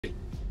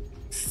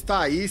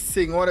Está aí,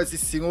 senhoras e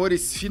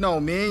senhores,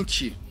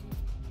 finalmente.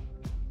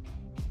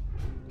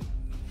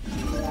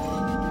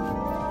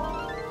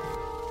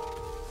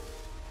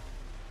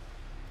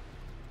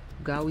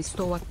 Gal,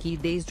 estou aqui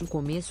desde o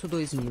começo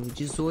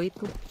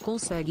 2018.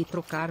 Consegue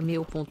trocar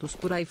meu pontos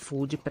por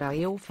iFood para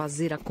eu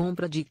fazer a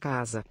compra de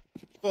casa?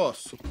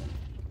 Posso.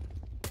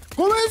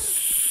 Começou!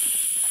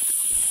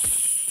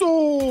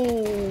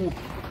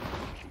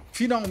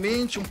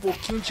 Finalmente um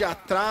pouquinho de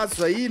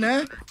atraso aí,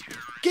 né?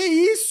 Que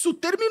isso?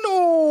 Terminou!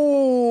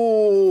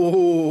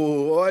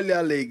 Olha a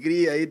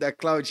alegria aí da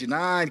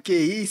Cloud9. Que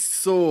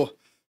isso?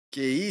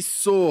 Que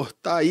isso?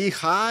 Tá aí,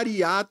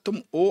 Rare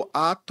Atom, o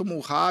átomo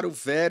raro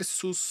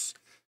versus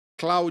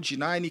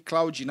Cloud9.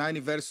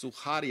 Cloud9 versus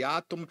Rare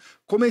Atom.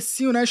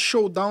 Comecinho, né?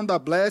 Showdown da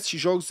Blast,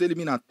 jogos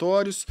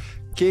eliminatórios.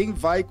 Quem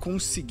vai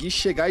conseguir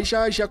chegar? E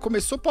já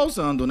começou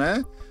pausando,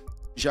 né?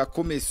 Já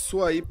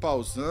começou aí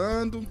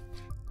pausando.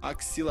 A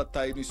Axila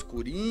tá aí no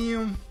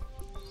escurinho.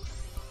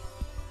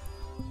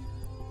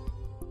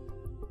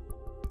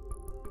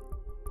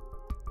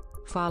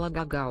 Fala,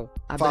 GauGau.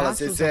 Fala, Abraços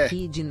Zezé.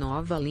 aqui de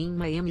Nova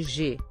Lima,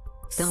 MG.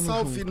 Tamo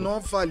Salve, junto.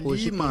 Nova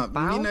Hoje Lima, tem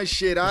pau? Minas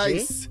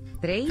Gerais.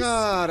 G3?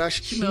 Cara,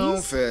 acho que X?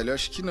 não, velho.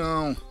 Acho que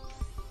não.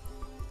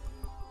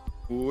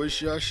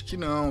 Hoje acho que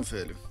não,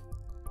 velho.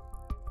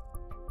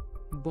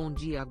 Bom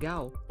dia,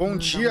 Gal. Bom Manda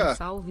dia. Um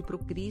salve pro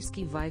Cris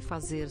que vai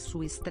fazer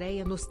sua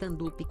estreia no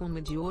stand-up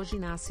comedy hoje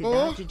na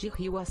cidade de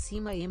Rio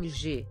Acima,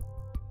 MG.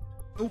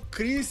 O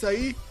Cris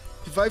aí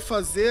que vai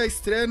fazer a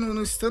estreia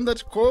no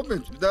Standard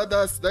Comedy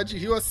da cidade de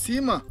Rio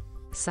Acima.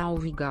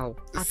 Salve, Gal.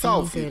 A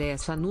Salve. quem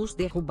interessa nos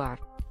derrubar.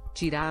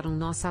 Tiraram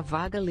nossa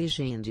vaga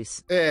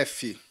Legendes.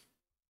 F.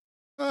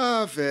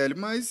 Ah, velho,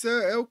 mas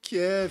é o que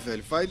é,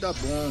 velho. Vai dar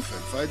bom,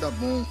 velho. Vai dar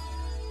bom.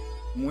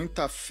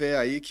 Muita fé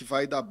aí que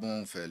vai dar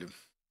bom, velho.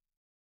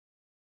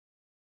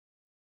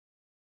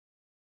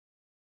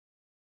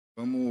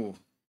 Vamos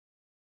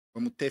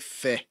ter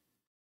fé.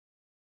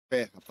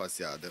 Fé,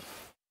 rapaziada.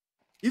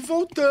 E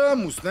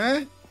voltamos,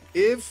 né?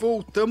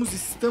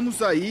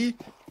 Estamos aí.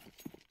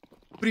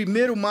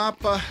 Primeiro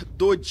mapa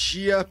do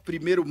dia,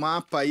 primeiro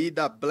mapa aí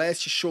da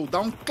Blast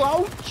Showdown.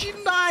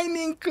 Cloud9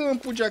 em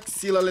campo de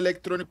Axila,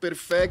 Electrônico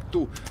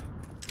Perfecto.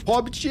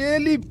 Hobbit,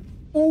 ele,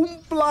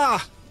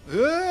 Umbla.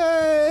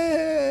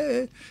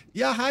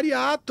 E a Rare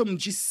Atom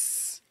de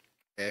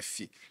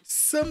F.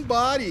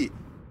 Somebody,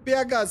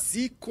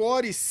 PHZ,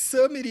 Core,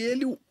 Summer e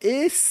ele, o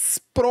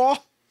Ex-Pro.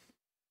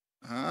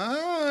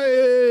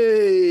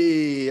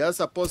 As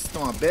apostas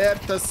estão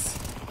abertas.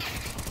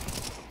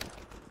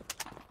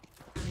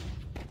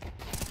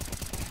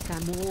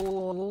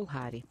 Camou,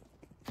 Harry.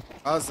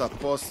 As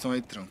apostas estão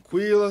aí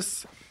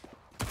tranquilas.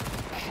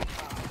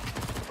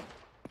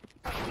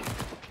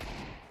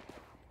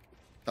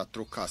 Tá,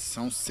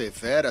 trocação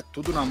severa,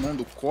 tudo na mão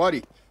do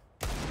Core.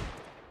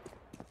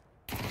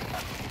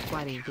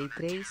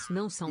 43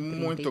 não são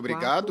 34, Muito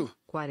obrigado.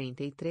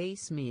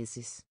 43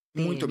 meses.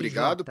 Muito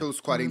obrigado pelos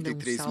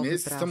 43 Manda um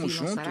meses. pra Tamo Vila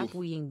junto.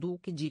 Sarapuí, em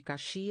Duque de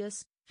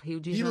Caxias, Rio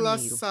de Vila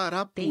Janeiro.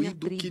 Sarapuí, Tenha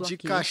Duque tribo de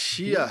aqui.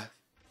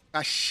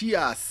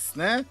 Caxias,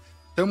 né?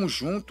 Tamo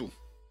junto.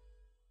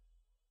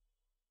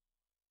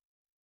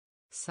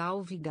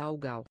 Salve,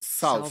 GauGau.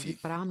 Salve.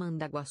 Pra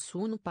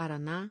Mandaguaçu, no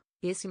Paraná.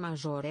 Esse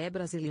major é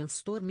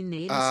brasilianstor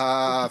mineiros.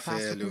 Ah, o que faço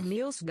velho. com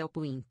meus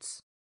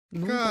galpoints.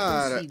 Nunca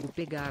Cara, consigo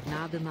pegar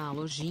nada na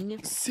lojinha.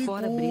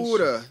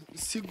 Segura,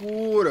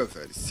 segura,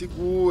 velho.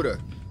 Segura.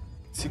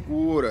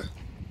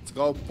 Os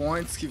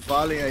galpões que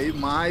valem aí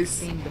mais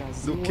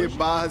do que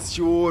barras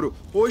de ouro.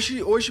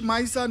 Hoje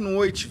mais à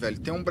noite, velho.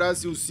 Tem um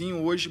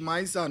Brasilzinho hoje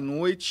mais à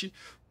noite.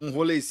 Um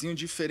rolezinho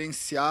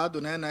diferenciado,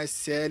 né? Na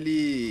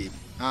SL...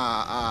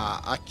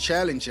 A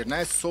Challenger,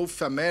 né?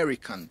 South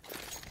American.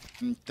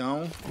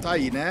 Então, tá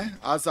aí, né?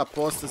 As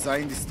apostas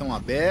ainda estão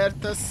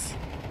abertas.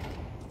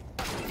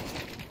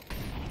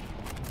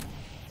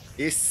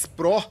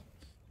 Ex-Pro.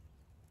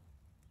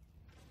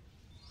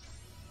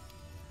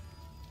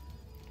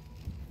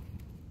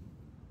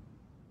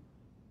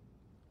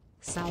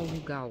 Salve,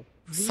 Gal.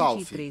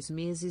 Salve. 23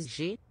 meses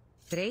G.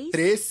 3?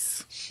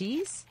 3.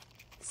 X?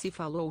 Se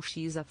falou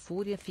X, a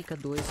fúria fica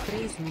 2,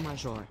 3 no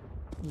major.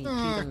 Me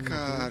Ah, tira uma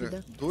cara,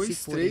 dúvida. 2,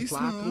 Se forem 3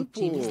 4 não,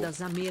 times pô.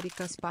 das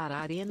Américas para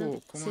a Arena,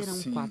 Pô, como serão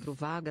assim? 4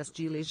 vagas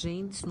de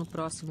Legendes no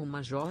próximo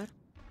major?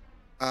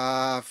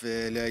 Ah,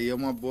 velho, aí é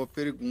uma boa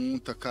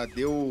pergunta.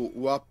 Cadê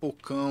o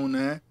Apocão,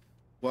 né?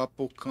 O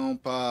Apocão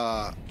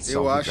pra...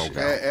 Eu acho que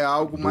é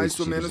algo mais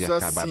ou menos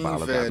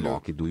assim,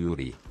 velho. Do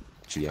Yuri.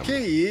 Te amo. Que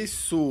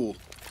isso?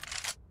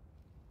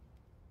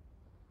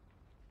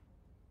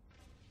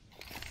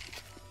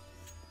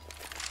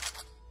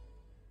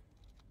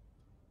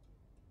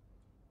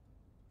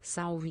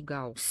 Salve,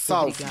 Gal.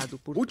 Salve. Obrigado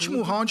por Último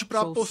tudo. round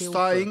pra Sou seu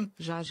apostar, fã. hein?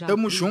 Já Tamo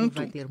a tribo junto.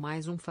 vai ter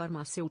mais um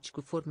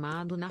farmacêutico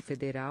formado na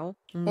Federal.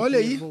 Olha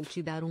dia aí. Vou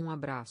te dar um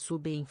abraço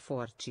bem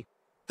forte.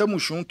 Tamo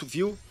junto,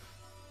 viu?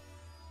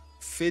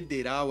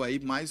 Federal aí,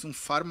 mais um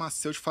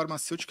farmacêutico.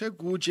 Farmacêutico é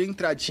good, hein?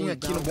 Entradinha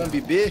aqui no Bom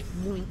Bebê.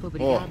 Muito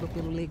obrigado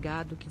pelo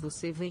legado que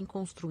você vem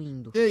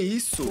construindo. Que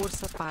isso?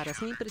 Força para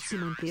sempre se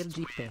manter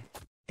de pé.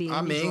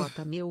 Amém.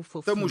 TMJ, meu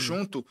fofinho. Tamo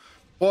junto.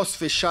 Posso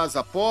fechar as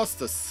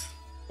apostas?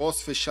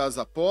 Posso fechar as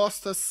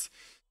apostas?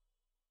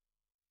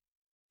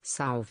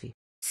 Salve.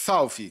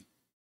 Salve.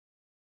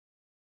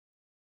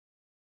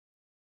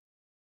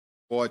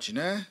 Pode,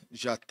 né?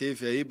 Já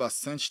teve aí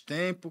bastante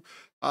tempo.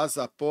 As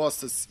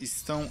apostas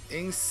estão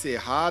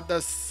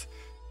encerradas.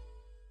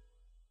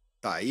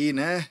 Tá aí,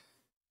 né?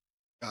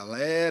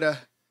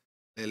 Galera,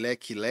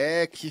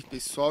 leque,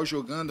 pessoal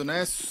jogando,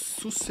 né?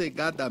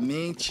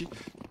 Sossegadamente,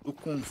 do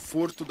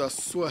conforto da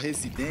sua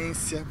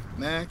residência,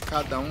 né?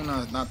 Cada um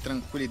na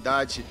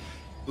tranquilidade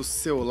do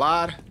seu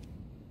lar.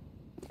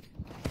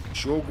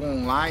 Jogo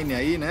online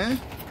aí, né?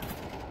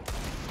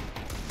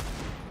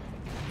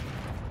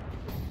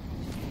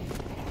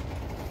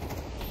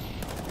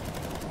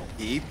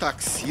 Eita,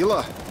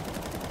 axila.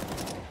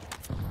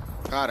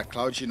 Cara,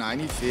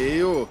 Cloud9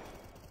 veio...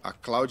 A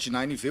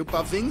Cloud9 veio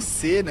pra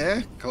vencer,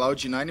 né?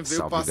 Cloud9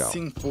 veio pra se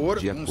impor.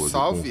 De um acordo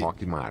salve. com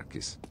Rock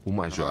Marques, o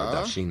Major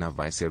da China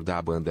vai ser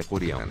da banda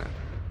coreana.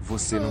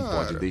 Você não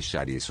pode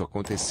deixar isso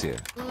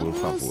acontecer, por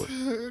favor.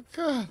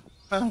 Cara,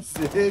 às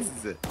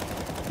vezes...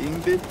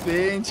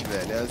 Independe,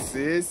 velho.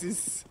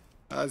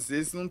 Às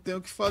vezes não tem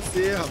o que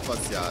fazer,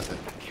 rapaziada.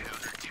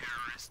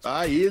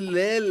 Aí,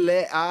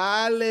 lele.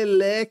 Ah,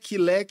 leque.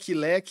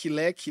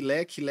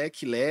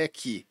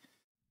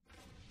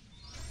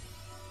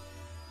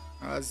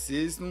 Às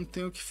vezes não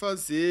tem o que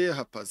fazer,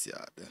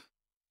 rapaziada.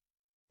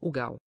 O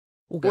Gal.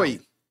 Oi.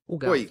 O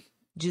Gal. Oi.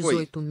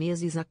 18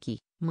 meses aqui.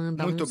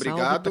 Manda Muito um obrigado.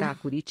 salve pra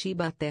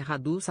Curitiba, terra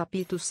do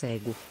sapito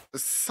cego.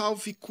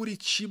 Salve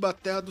Curitiba,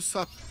 terra do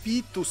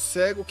sapito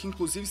cego, que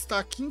inclusive está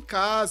aqui em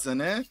casa,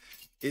 né?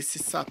 Esse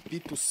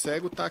sapito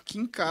cego tá aqui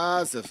em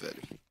casa,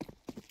 velho.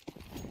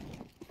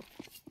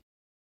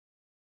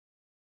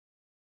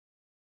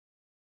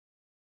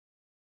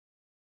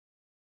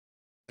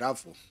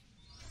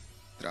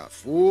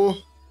 Travou.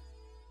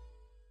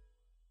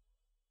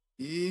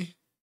 E...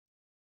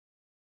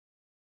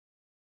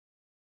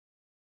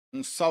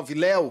 um salve,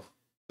 Léo.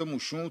 Tamo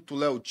junto,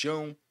 Léo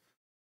Jão,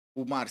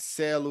 o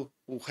Marcelo,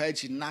 o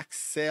Red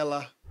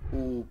Naxela,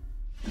 o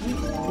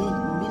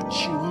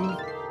Lutium.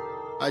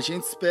 A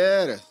gente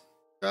espera.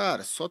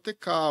 Cara, só ter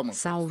calma.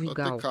 Salve, só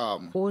Gal. ter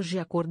calma. Hoje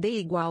acordei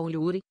igual o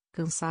Yuri,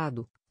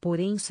 cansado,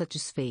 porém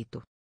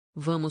satisfeito.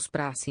 Vamos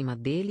pra cima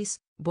deles,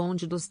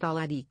 bonde dos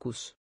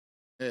talaricos.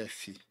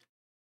 F.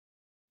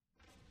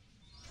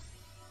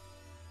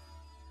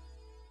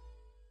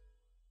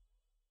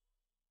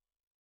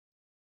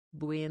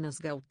 Buenas,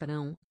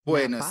 Galtrão.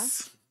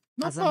 Buenas.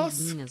 Na paz?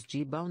 As amiguinhas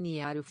de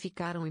Balneário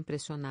ficaram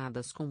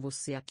impressionadas com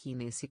você aqui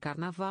nesse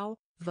carnaval.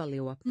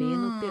 Valeu a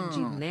pena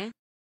perder, né?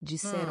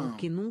 Disseram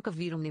que nunca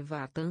viram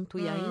nevar tanto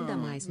e ainda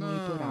mais no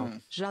litoral.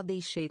 Já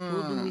deixei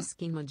tudo no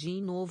esquema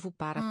de novo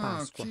para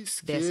Páscoa.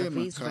 Dessa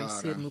vez vai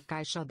ser no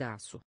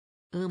caixadaço.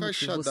 Amo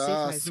que você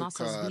faz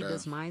nossas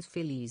vidas mais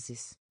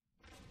felizes.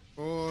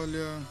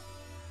 Olha...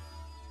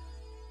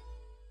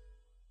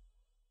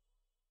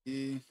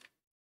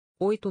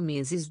 8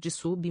 meses de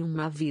sub,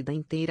 uma vida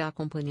inteira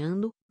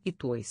acompanhando, e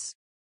tois.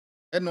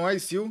 É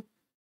nóis, viu?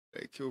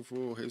 É que eu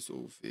vou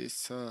resolver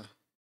essa...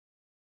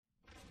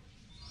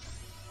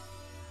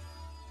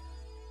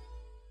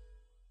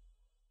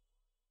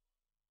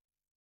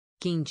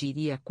 Quem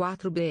diria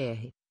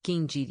 4BR?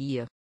 Quem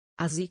diria?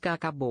 A zica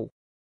acabou.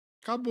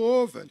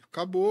 Acabou, velho.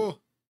 Acabou.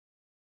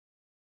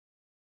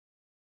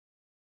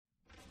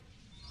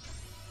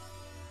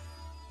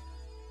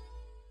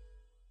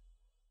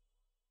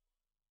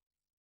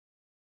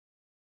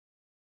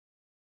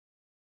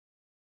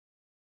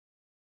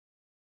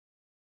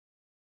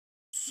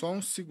 Só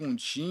um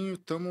segundinho,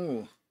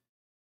 tamo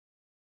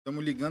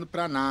ligando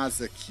pra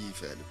NASA aqui,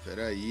 velho.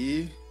 Pera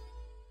aí.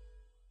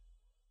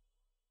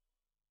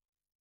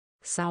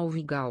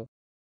 Salve, Gal.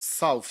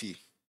 Salve.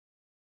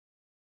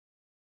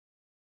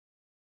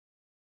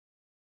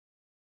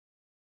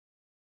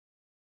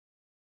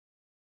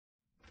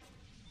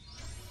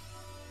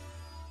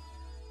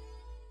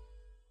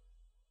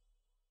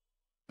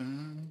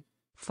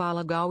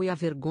 Fala, Gal, e a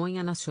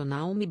vergonha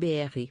nacional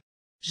MBR.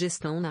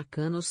 Gestão na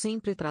Cano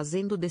sempre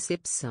trazendo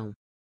decepção.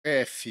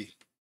 F.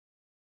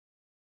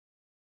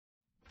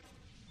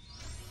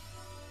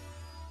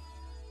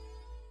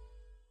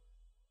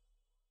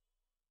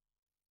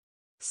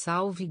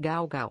 Salve,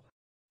 GauGau.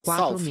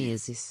 4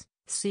 meses.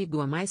 Sigo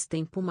há mais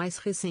tempo, mas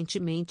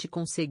recentemente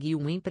consegui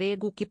um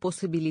emprego que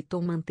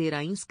possibilitou manter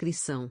a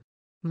inscrição.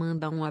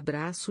 Manda um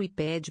abraço e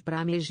pede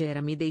pra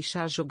Megera me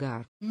deixar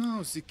jogar.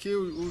 Não, ziquei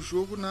o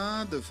jogo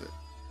nada,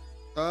 velho.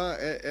 Tá,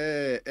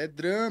 é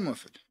drama,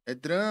 velho. É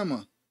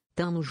drama.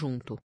 Tamo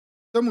junto.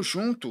 Tamo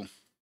junto.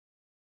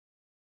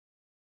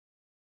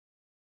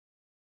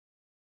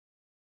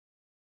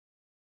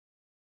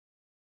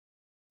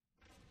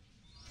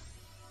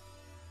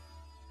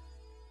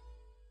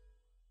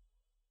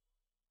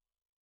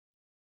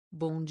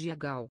 Bom dia,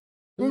 Gal.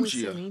 Bom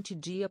dia. Excelente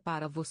dia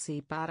para você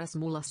e para as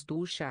mulas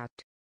do chat.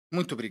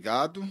 Muito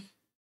obrigado.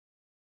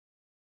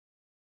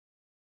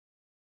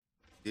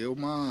 Deu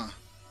uma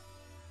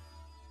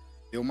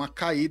Deu uma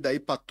caída aí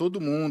pra todo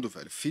mundo,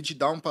 velho. Feed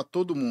down pra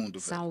todo mundo,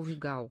 velho. Salve,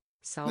 Gal.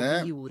 Salve,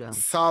 Né? Yura.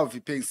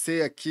 Salve.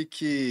 Pensei aqui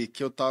que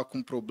eu tava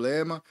com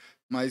problema,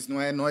 mas não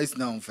é nós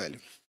não,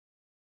 velho.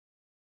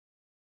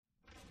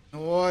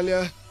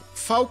 Olha,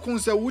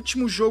 Falcons é o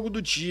último jogo do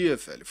dia,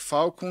 velho.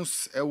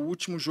 Falcons é o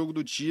último jogo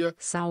do dia.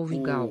 Salve,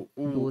 Gal.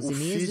 12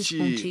 meses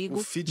contigo,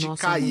 o feed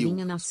nossa caiu.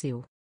 amorinha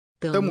nasceu.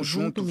 Tamo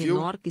junto, viu?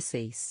 Menor que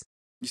 6.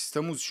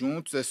 Estamos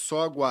juntos, é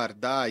só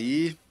aguardar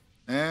aí,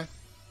 né?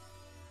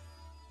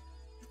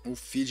 O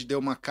feed deu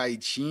uma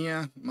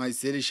caidinha,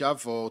 mas ele já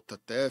volta.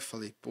 Até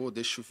falei, pô,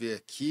 deixa eu ver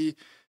aqui.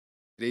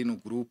 Entrei no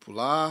grupo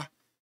lá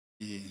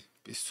e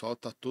o pessoal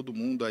tá todo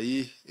mundo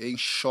aí em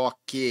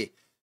choque,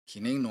 que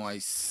nem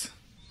nós.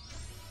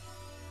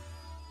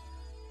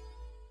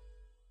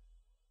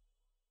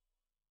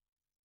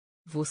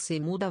 Você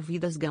muda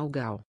vidas,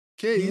 GauGau.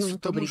 Que isso, Muito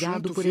tamo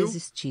obrigado junto, por viu?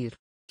 existir.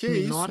 Que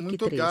Menor isso,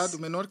 muito que 3. obrigado.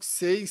 Menor que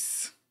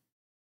 6.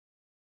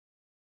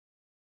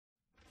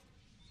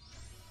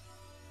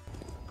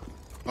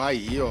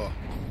 Aí, ó.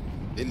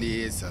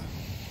 Beleza.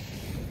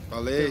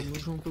 Falei. Tamo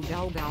junto,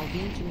 GauGau.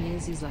 20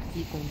 meses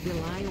aqui com The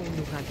Lion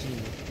no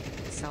radinho.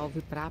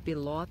 Salve pra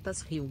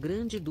Pelotas, Rio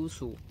Grande do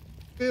Sul.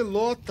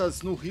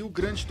 Pelotas, no Rio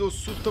Grande do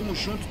Sul. Tamo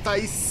junto. Tá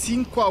aí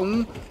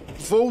 5-1.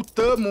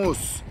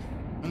 Voltamos.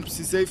 Não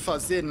precisei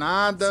fazer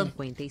nada.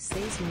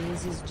 56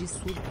 meses de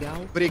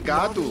Surgal.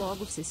 Obrigado.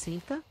 Logo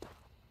 60.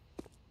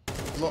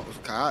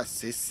 Cara,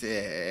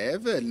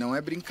 velho. Não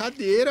é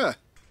brincadeira.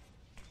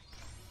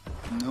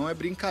 Não é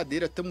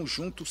brincadeira, tamo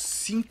junto,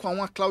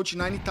 5-1, a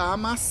Cloud9 tá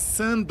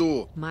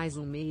amassando. Mais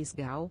um mês,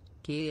 Gal,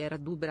 que era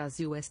do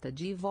Brasil, esta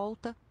de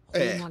volta,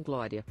 rumo à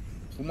glória.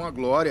 Rumo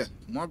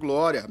à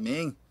glória,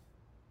 amém.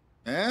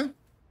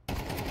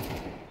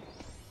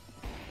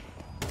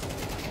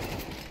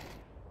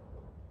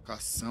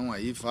 Cação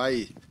aí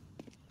vai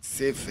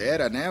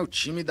severa, né? O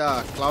time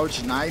da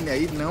Cloud9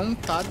 aí não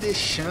tá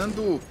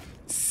deixando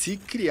se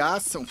criar,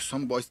 São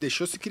Boys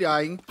deixou se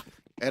criar, hein?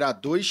 Era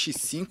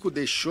 2x5,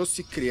 deixou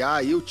se criar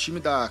aí o time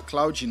da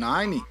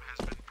Cloud9.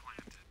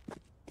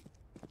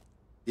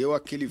 Deu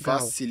aquele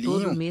vacilinho.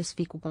 Todo mês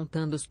fico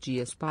contando os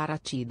dias para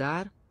te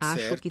dar.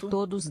 Acho Certo. que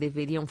todos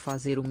deveriam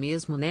fazer o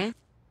mesmo, né?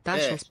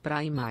 Taxas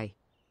pra Imai.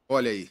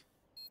 Olha aí.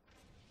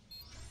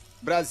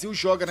 Brasil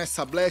joga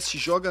nessa Blast,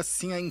 joga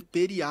sim a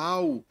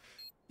Imperial.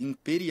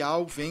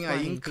 Imperial vem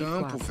aí em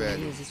campo,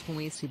 velho. Meses com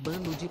esse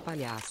bando de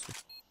palhaço.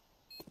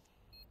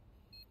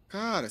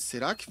 Cara,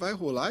 será que vai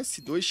rolar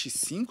esse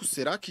 2x5?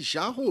 Será que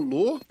já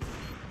rolou?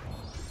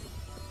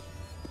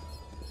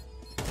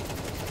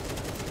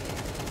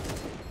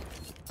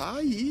 Tá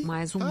aí.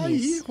 Mais um tá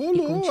mês. aí,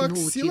 rolou. A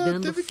Axila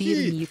teve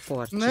firme que, e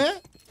forte.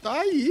 né?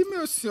 Tá aí,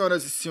 meus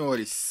senhoras e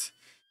senhores.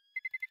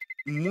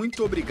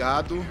 Muito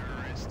obrigado.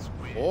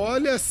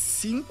 Olha,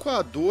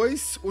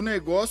 5-2, o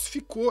negócio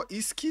ficou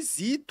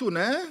esquisito,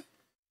 né?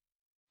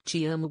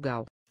 Te amo,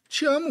 Gal.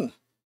 Te amo.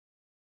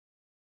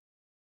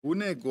 O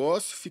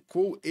negócio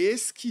ficou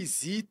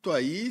esquisito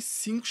aí,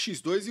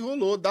 5x2 e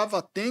rolou.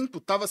 Dava tempo,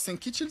 tava sem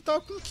kit, ele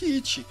tava com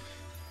kit.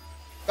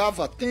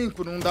 Dava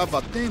tempo, não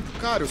dava tempo?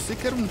 Cara, eu sei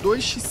que era um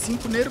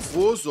 2x5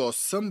 nervoso, ó.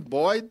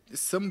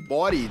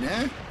 Somebody,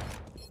 né?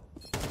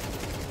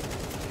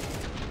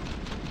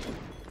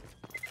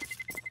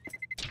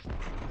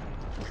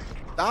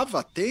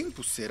 Dava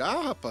tempo, será,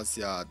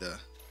 rapaziada?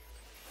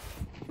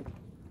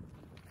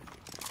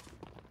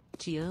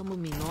 Te amo,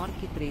 menor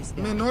que 3,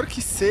 Gal. Menor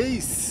que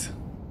 6.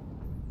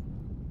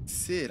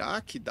 Será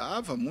que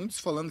dava? Muitos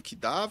falando que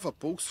dava,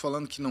 poucos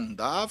falando que não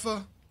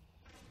dava.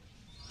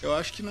 Eu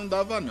acho que não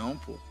dava não,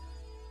 pô.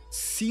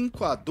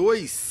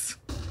 5-2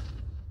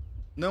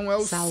 não é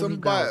o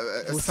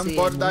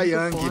Somebody da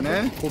Young, foda.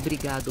 né?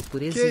 Obrigado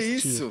por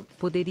existir. Que isso?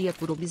 Poderia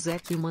por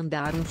obséquio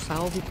mandar um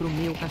salve pro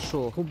meu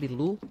cachorro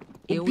Bilu.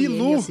 Eu Bilu.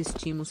 e ele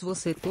assistimos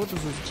você todos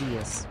os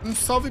dias. Um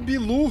salve,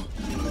 Bilu.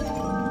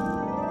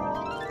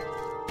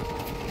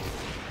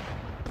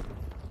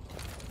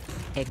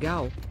 É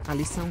Gal, a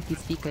lição que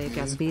fica é que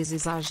às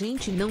vezes a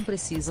gente não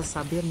precisa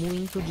saber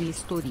muito de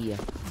história.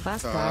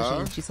 Basta a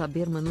gente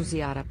saber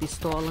manusear a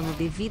pistola no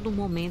devido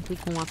momento e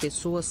com a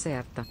pessoa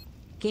certa.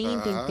 Quem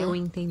entendeu,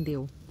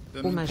 entendeu.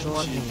 Eu não O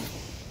Major entendi. vem.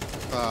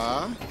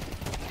 Tá.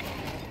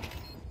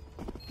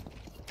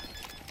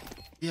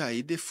 E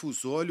aí,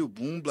 defusou, olha o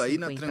bumbo aí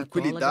na 50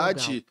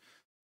 tranquilidade.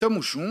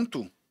 Tamo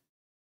junto.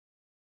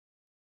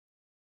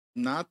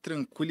 Na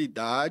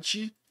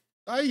tranquilidade.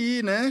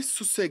 Aí, né?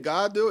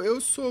 Sossegado.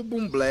 Eu sou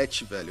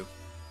bumblete, velho.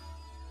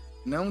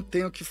 Não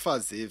tenho o que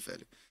fazer,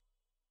 velho.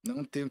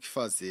 Não tenho o que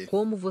fazer.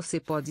 Como você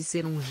pode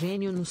ser um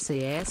gênio no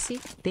CS,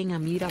 tem a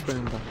mira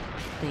bamba.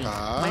 Tem,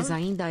 mas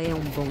ainda é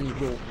um bom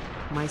gol.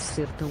 Mas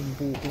ser tão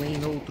burro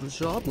em outros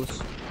jogos?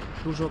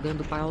 Tô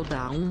jogando pau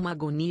dá uma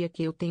agonia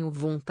que eu tenho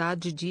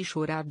vontade de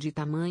chorar de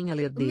tamanha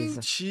lerdeza.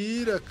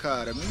 Mentira,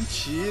 cara,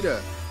 mentira.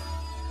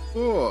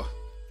 Pô,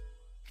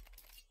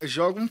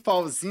 joga um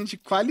pauzinho de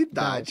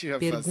qualidade, Gal,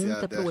 rapaziada.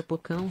 pergunta pro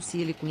Epocão se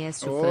ele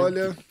conhece o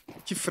Olha, Frank.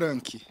 que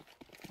Frank.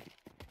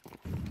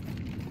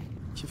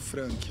 Que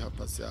Frank,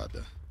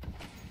 rapaziada.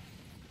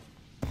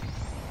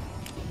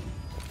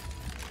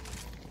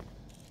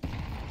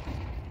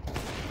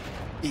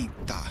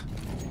 Eita.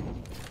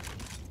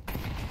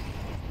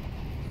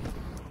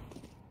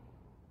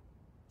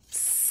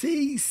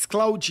 6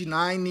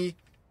 Cloud9,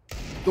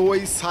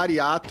 2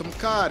 Hariatom.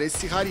 Cara,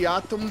 esse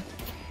Hariatom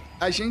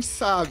a gente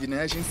sabe,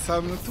 né? A gente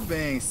sabe muito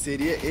bem.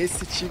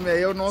 Esse time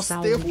aí é o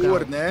nosso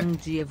terror, né? Um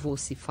dia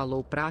você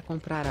falou pra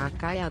comprar a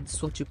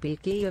Kayadsote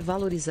porque ia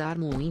valorizar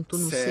muito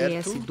no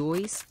certo.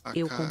 CS2.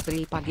 Eu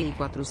comprei e paguei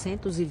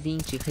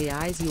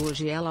R$420 e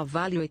hoje ela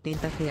vale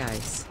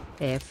R$80.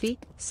 F,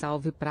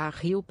 salve pra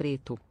Rio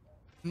Preto.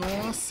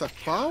 Nossa,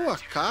 qual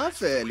AK,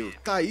 velho?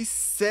 Tá aí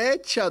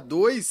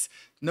 7-2.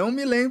 Não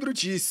me lembro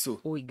disso.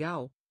 Oi,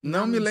 Gal.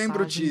 Não me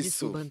lembro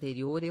disso. No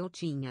anterior eu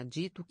tinha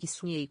dito que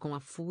sonhei com a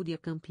Fúria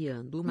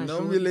campeã do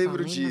Major. Não me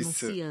lembro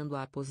disso. Anunciando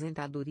a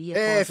aposentadoria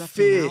F, após a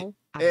final.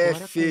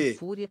 Agora F. com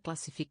Fúria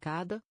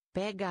classificada,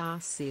 pega a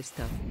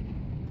sexta.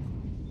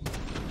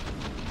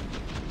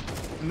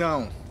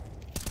 Não.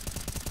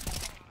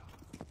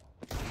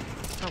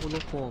 Paulo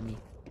come.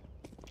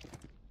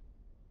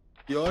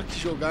 Pior que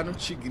jogar no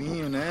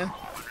Tigrinho, né?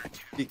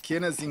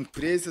 Pequenas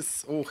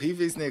empresas,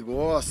 horríveis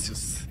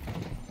negócios.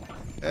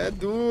 É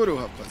duro,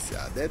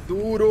 rapaziada. É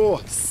duro.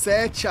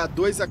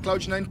 7-2, a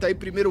Cloud9 tá aí.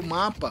 Primeiro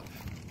mapa.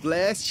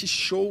 Blast,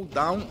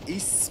 Showdown e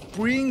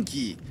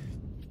Spring.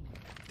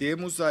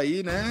 Temos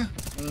aí, né?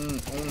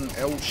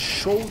 É o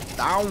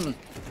Showdown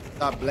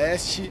da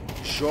Blast.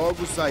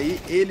 Jogos aí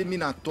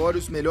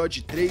eliminatórios. Melhor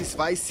de 3.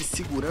 Vai se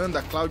segurando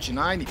a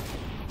Cloud9.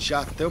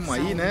 Já estamos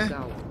aí, né?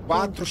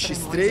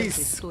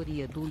 4x3.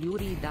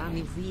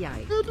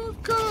 Eu não,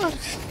 cara.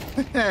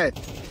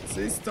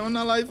 Vocês estão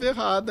na live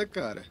errada,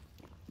 cara.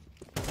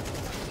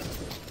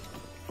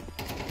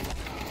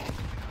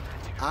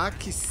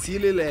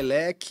 Axile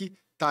Leleque.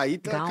 Tá aí,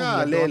 tá,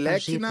 cara.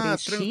 Leleque na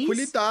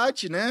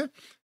tranquilidade, né?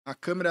 A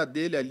câmera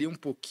dele ali um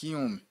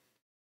pouquinho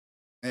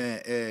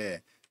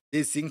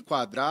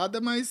desenquadrada,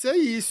 mas é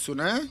isso,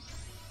 né?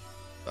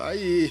 Tá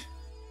aí.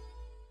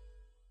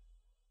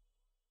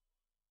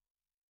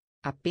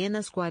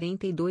 Apenas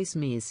 42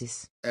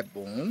 meses. É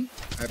bom.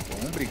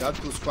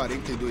 Obrigado pelos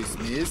 42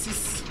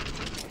 meses.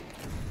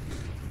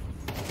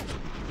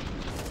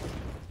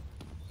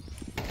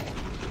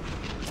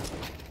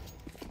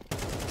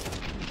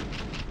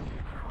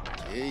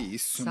 Que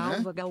isso, né?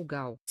 Salva,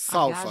 GauGau.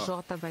 Salva.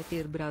 HJ vai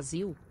ter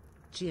Brasil?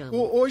 Te amo.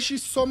 Hoje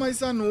só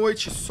mais à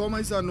noite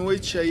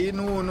aí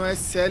no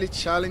SL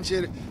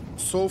Challenger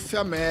South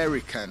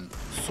American.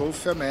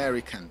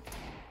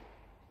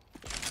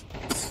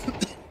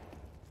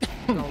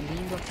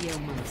 Gaulindo aqui é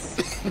umas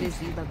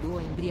presida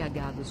do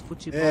Embriagados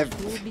Futebol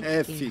Clube.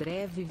 Em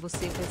breve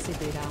você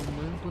receberá um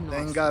manto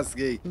nosso.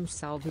 Engasguei. Um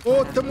salve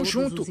para tamo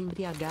junto. os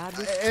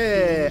embriagados.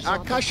 A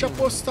caixa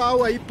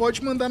postal aí,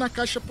 pode mandar na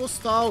caixa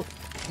postal.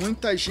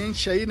 Muita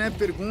gente aí, né,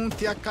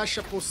 pergunta, e a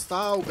caixa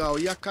postal, Gal?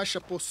 E a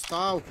caixa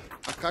postal?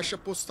 A caixa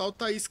postal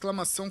tá aí,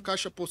 exclamação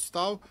caixa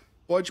postal.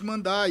 Pode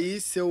mandar aí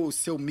seu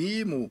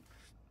mimo.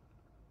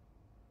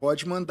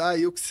 Pode mandar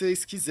aí o que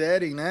vocês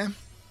quiserem, né?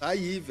 Tá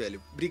aí,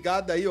 velho.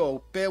 Obrigado aí, ó. O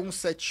Pé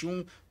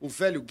 171, o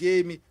Velho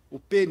Game, o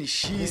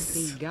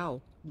PNX.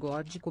 Legal.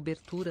 God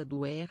cobertura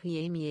do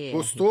RMR.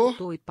 Gostou?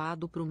 Tô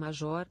ipado pro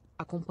Major.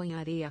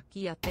 Acompanharei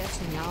aqui até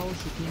sem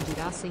áudio, quem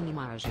dirá sem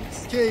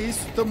imagens. Que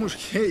isso,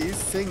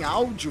 sem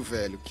áudio,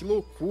 velho. Que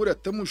loucura.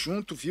 Tamo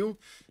junto, viu?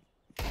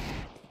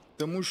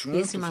 Tamo junto,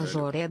 Esse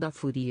Major velho. é da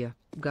Fúria.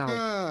 Gal.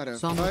 Cara,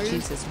 só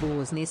notícias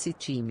boas nesse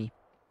time.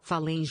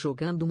 Falei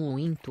jogando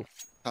muito.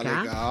 Tá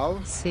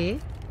legal.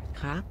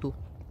 Rato.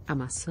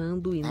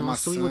 Amassando e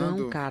nosso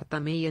Yurão carta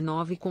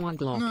 69 com a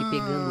Glock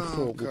pegando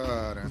fogo.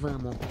 Cara.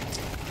 Vamos.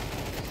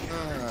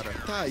 Cara,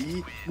 tá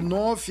aí.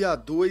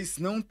 9-2,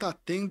 não tá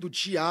tendo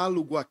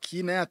diálogo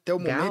aqui, né? Até o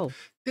momento.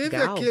 Teve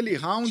aquele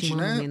round,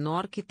 né?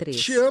 Menor que 3.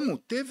 Te amo.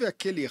 Teve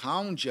aquele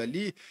round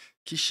ali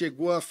que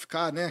chegou a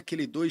ficar, né?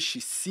 Aquele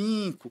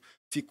 2x5.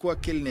 Ficou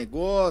aquele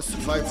negócio.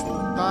 Vai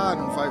voltar,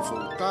 não vai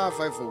voltar.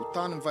 Vai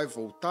voltar, não vai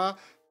voltar.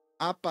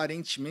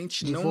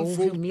 Aparentemente não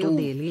voltou. Meu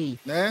delay.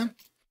 Né?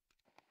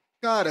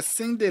 Cara,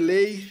 sem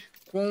delay,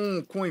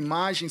 com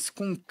imagens,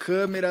 com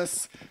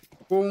câmeras,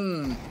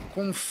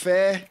 com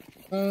fé,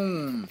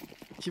 com...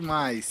 que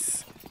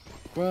mais?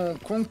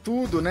 Com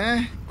tudo,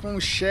 né? Com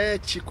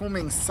chat, com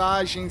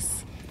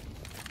mensagens.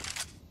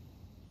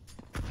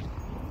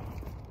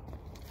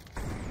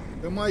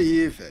 Tamo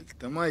aí, velho.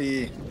 Tamo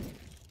aí.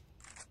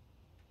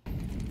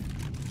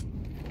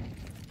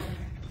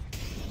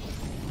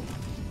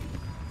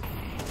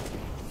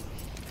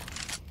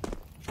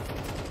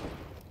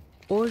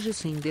 Hoje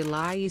sem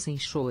delay e sem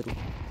choro.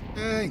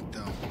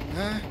 Então,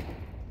 né?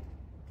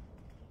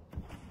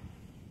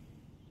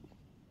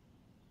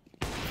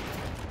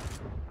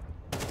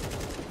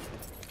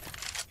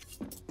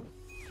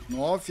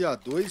 Nove a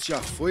 2 já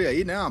foi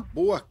aí, né? Uma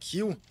boa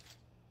kill.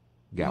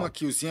 Gal, uma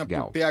killzinha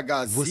Gal, pro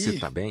PHZ. Você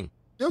tá bem?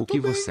 Eu o que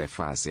bem. você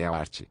faz é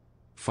arte.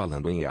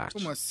 Falando em arte,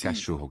 Como assim?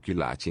 cachorro que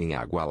late em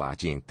água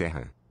late em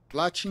terra.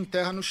 Late em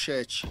terra no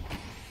chat.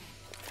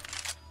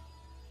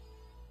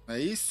 É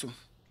isso?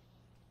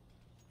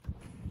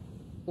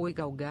 Oi,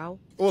 GauGau.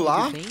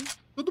 Olá. Tudo bem?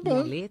 Tudo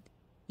bom? E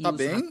Tá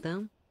bem?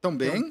 Ratão, Tão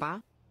bem?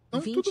 Tampa,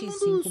 Então todo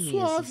mundo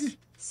suave. meses.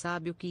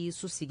 Sabe o que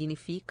isso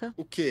significa?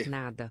 O quê?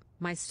 Nada.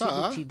 Mas Tá.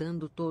 sigo te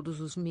dando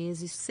todos os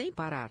meses sem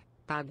parar.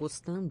 Tá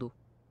gostando?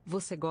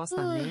 Você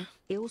gosta, né?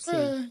 Eu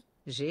sei.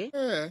 G?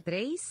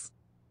 3?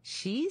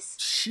 X?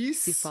 X?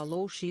 Se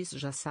falou X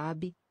já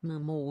sabe.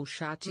 Mamou o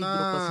chat e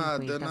Nada, dropa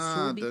 50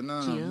 nada, sub.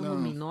 não, Te amo não.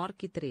 menor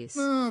que 3.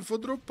 Não, vou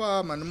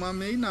dropar, mas não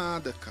mamei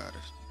nada, cara.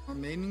 Não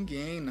mamei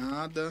ninguém,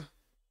 nada.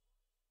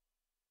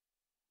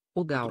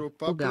 O Gal,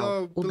 Dropar o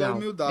Gal, pela o Gal.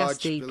 humildade,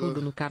 Gastei pela-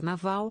 tudo no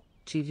carnaval.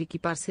 Tive que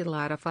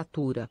parcelar a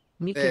fatura.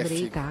 Me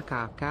quebrei, filho.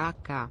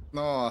 kkkk.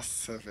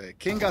 Nossa, velho.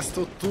 Quem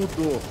gastou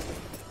tudo?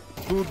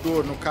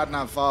 Tudo no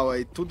carnaval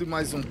aí, tudo e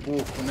mais um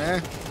pouco,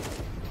 né?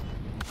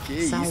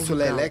 Que Salve, isso,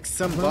 Lelex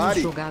Gal. Vamos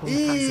Sambari. jogar um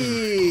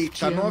Eita,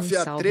 Te amo, 9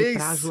 a salve 3.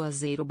 pra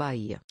Juazeiro,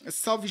 Bahia.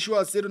 Salve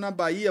Juazeiro na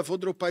Bahia. Vou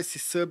dropar esse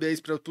sub aí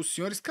para os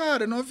senhores.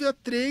 Cara, 9 a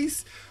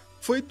 3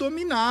 foi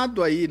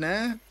dominado aí,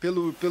 né?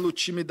 Pelo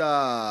time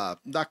da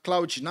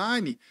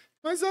Cloud9.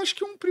 Mas acho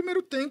que um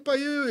primeiro tempo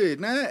aí,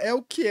 né? É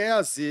o que é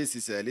às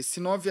vezes, velho. Esse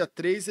 9 a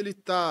 3 ele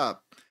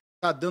tá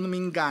dando uma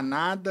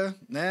enganada,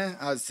 né?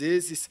 Às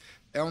vezes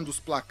é um dos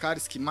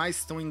placares que mais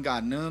estão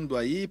enganando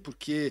aí,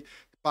 porque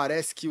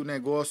parece que o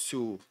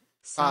negócio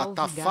Salve,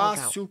 tá Gal,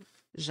 fácil,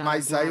 Gal.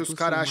 mas Jaraguá aí os do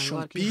caras Sul acham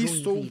maior que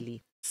pistol.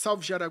 Joinville.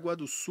 Salve Jaraguá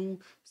do Sul,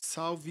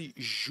 salve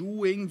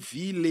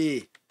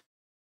Joinville.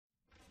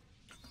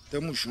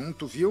 Tamo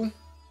junto, viu?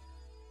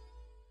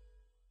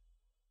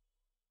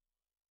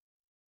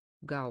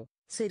 Gal,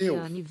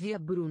 Seriane via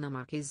Bruna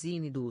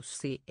Marquezine do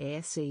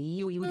CSI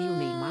e o Yuri o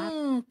Neymar.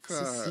 Não, Se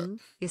cara. sim,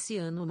 esse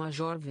ano o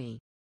Major vem.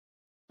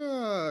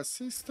 Ah,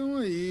 vocês estão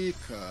aí,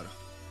 cara.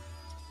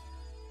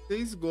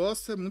 Vocês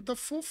gostam, é muita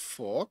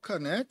fofoca,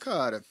 né,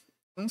 cara?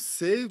 Não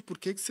sei por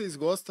que vocês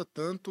gostam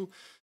tanto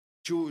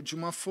de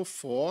uma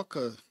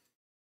fofoca.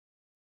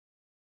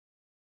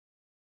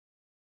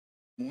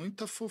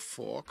 Muita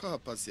fofoca,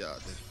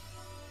 rapaziada.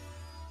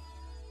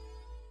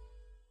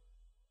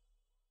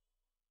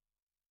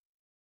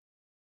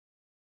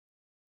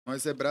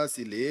 Nós é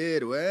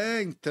brasileiro,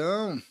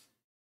 então.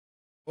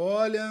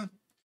 Olha,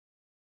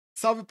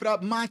 salve pra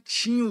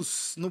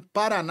Matinhos, no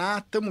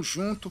Paraná, tamo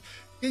junto.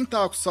 Quem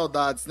tava com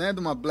saudades, né, de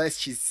uma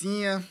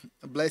blastzinha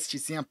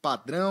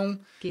padrão.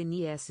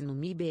 QNS no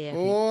MIBR.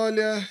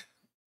 Olha,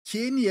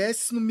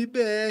 QNS no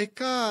MIBR,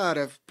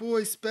 cara. Pô,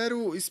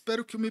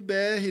 espero que o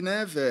MIBR,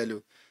 né,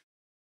 velho,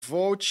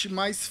 volte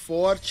mais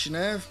forte,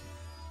 né?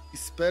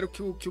 Espero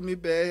que o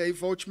MIBR aí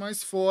volte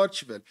mais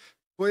forte, velho.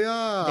 Foi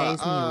 10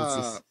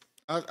 muses.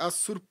 a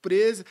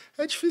surpresa.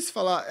 É difícil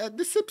falar, é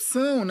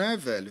decepção, né,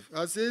 velho?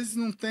 Às vezes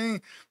não tem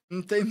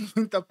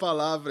muita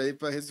palavra aí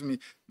pra resumir,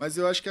 mas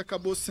eu acho que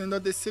acabou sendo a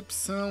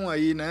decepção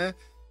aí, né?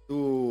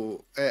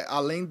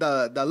 Além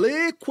da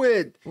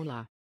Liquid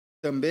Olá.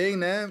 também,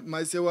 né?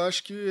 Mas eu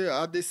acho que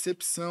a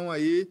decepção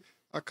aí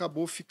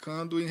acabou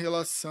ficando em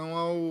relação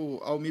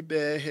ao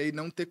MIBR aí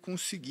não ter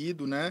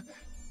conseguido, né?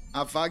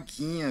 A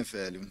vaguinha,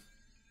 velho.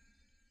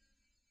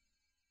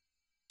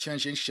 Tinha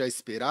gente que já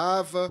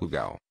esperava. O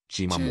Gal,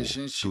 te Tinha amo,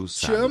 gente... tu Te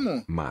sabe,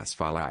 amo. mas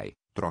fala aí,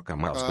 troca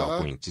mais Ah. Gal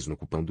Points no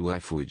cupom do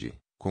iFood.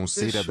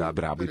 Conceira Deixa eu- da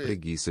brabo e peraí.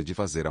 preguiça de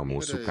fazer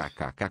almoço Peraí.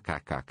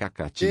 kkkkkk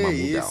Que te amo,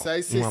 isso, Gal.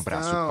 aí vocês Um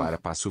abraço estão- para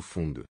Passo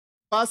Fundo.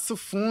 Passo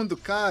Fundo,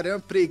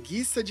 caramba,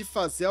 preguiça de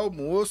fazer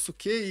almoço.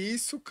 Que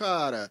isso,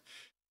 cara?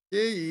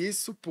 Que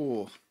isso,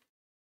 pô?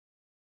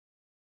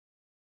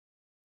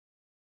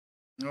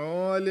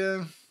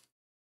 Olha,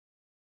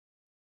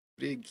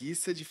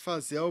 preguiça de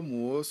fazer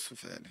almoço,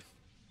 velho.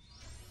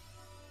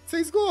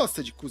 Vocês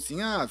gostam de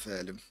cozinhar,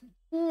 velho?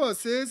 Pô,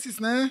 às vezes,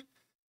 né?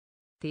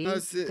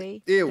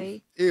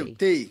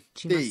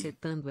 Te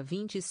macetando há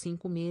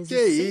 25 meses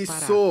Que sem isso?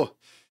 parar.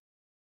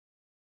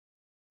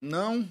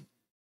 Não?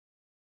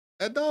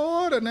 É da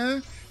hora,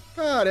 né?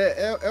 Cara,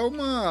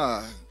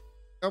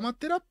 é uma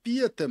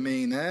terapia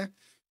também, né?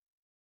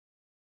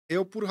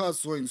 Eu, por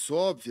razões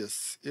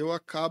óbvias, eu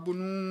acabo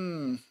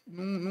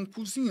não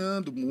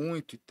cozinhando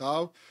muito e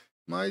tal.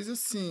 Mas,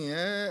 assim,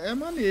 é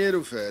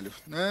maneiro, velho,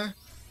 né?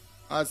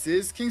 Às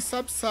vezes, quem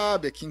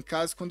sabe. Aqui em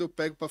casa, quando eu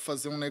pego pra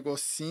fazer um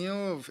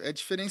negocinho, é 15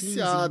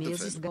 diferenciado,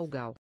 meses, velho.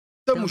 GauGau.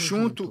 Tamo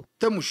junto.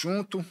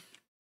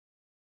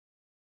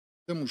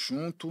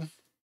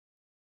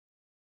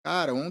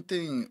 Cara,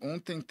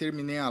 ontem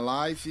terminei a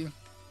live,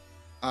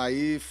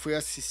 aí fui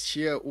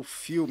assistir o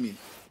filme.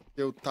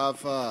 Eu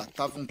tava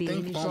um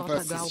tempão pra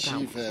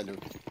assistir, velho.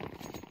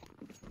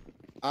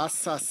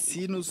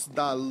 Assassinos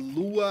da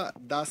Lua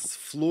das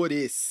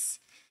Flores.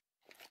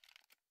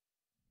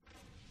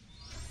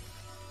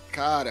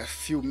 Cara,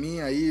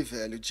 filminho aí,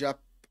 velho, de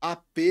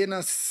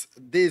apenas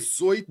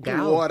 18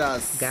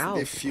 horas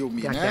de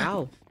filme, né?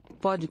 Gal,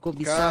 pode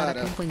cobiçar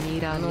Cara, a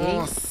companheira alheia.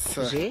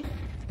 nossa. G?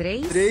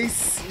 3?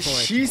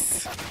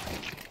 3x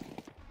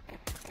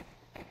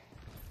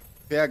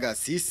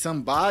PHC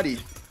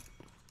Somebody.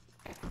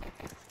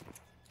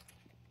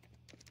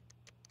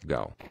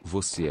 Gal,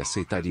 você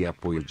aceitaria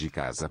apoio de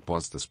casa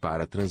apostas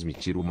para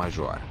transmitir o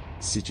Major,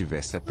 se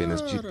tivesse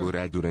apenas de por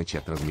aí durante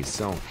a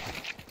transmissão?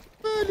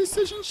 Velho, isso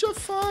a gente já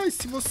faz.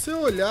 Se você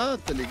olhar,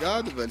 tá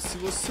ligado, velho? Se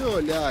você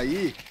olhar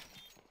aí,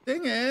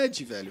 Tem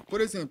Ed, velho.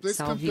 Por exemplo, esse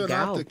Salve,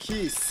 campeonato Gal.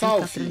 aqui, Fica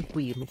salve.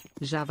 tranquilo,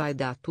 já vai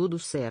dar tudo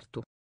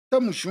certo.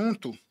 Tamo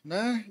junto,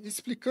 né?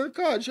 Explicando,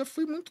 cara, já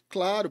fui muito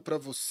claro pra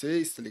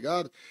vocês, tá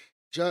ligado?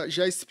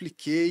 Já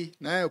expliquei,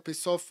 né? O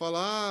pessoal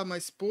fala,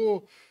 mas pô,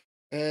 o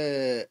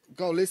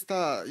Gaules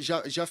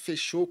já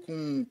fechou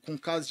com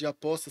casa de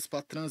apostas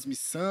para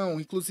transmissão,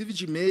 inclusive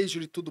de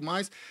Major e tudo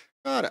mais.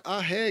 Cara,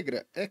 a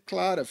regra é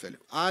clara, velho.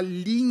 A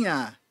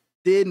linha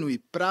tênue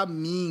pra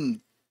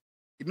mim,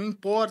 e não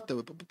importa,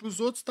 pros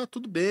outros tá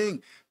tudo bem.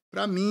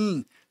 Pra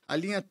mim, a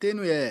linha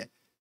tênue é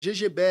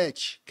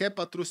GGBet, quer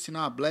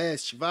patrocinar a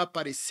Blast, vai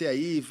aparecer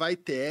aí, vai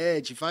ter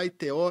Ed, vai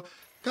ter ó.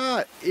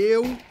 Cara,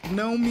 eu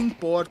não me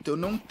importo, eu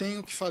não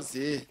tenho o que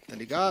fazer, tá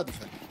ligado,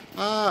 velho?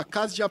 Ah,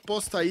 casa de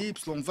aposta Y,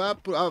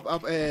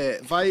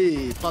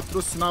 vai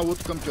patrocinar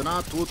outro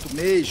campeonato, outro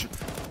Major.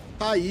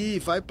 Tá aí,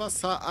 vai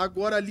passar.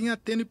 Agora a linha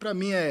tênue pra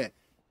mim é...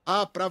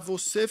 pra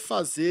você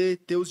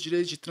ter os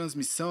direitos de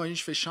transmissão, a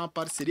gente fechar uma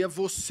parceria,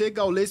 você,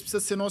 Gaules, precisa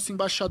ser nosso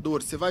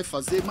embaixador. Você vai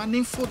fazer? Mas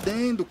nem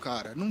fodendo,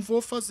 cara. Não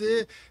vou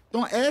fazer.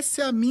 Então,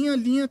 essa é a minha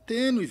linha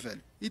tênue,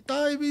 velho. E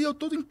eu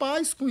tô em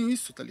paz com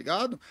isso, tá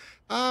ligado?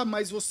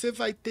 Mas você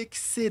vai ter que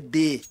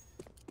ceder.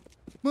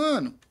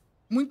 Mano,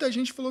 muita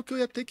gente falou que eu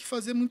ia ter que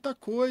fazer muita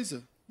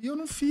coisa. E eu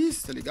não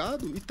fiz, tá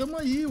ligado? E tamo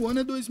aí, o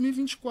ano é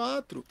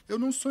 2024. Eu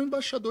não sou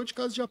embaixador de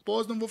casa de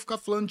apostas, não vou ficar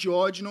falando de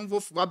odd, não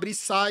vou abrir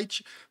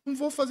site, não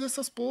vou fazer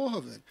essas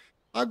porra, velho.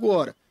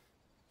 Agora, o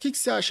que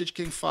você acha de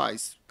quem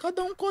faz?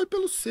 Cada um corre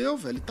pelo seu,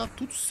 velho. Tá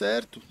tudo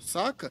certo,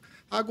 saca?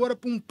 Agora,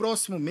 pra um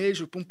próximo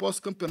Major, pra um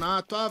próximo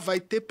campeonato,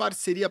 vai ter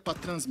parceria pra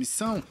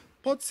transmissão?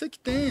 Pode ser que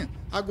tenha.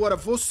 Agora,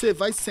 você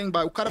vai ser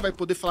o cara vai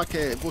poder falar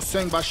que você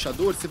é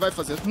embaixador? Você vai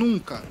fazer?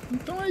 Nunca.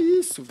 Então é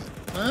isso, velho,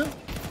 né?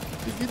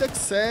 E vida que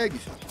segue,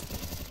 velho.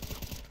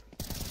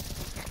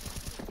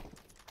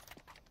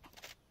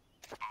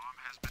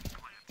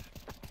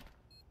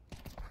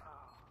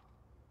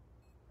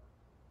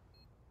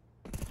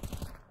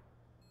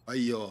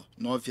 Aí, ó,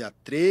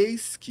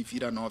 9-3, que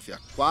vira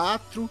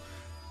 9-4,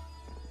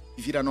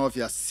 que vira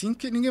 9-5,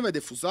 que ninguém vai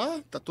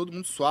defusar, tá todo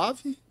mundo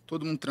suave,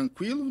 todo mundo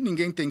tranquilo,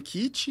 ninguém tem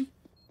kit,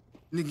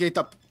 ninguém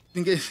tá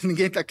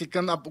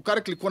clicando o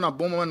cara clicou na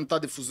bomba, mas não tá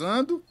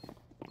defusando.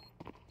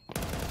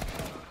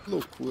 Que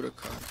loucura,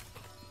 cara.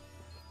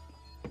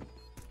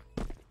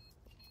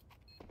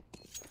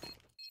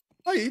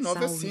 Aí,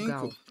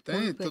 9-5.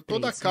 Tem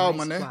toda a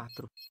calma, né?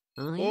 4.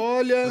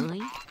 Olha.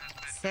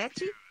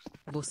 7?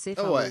 Você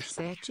falou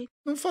 7?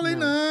 Não falei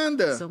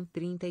nada. São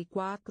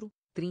 34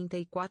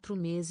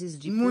 meses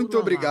de muito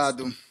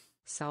obrigado. Alasto.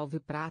 Salve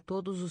para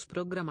todos os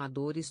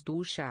programadores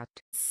do chat.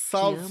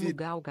 Salve amo,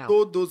 GauGau.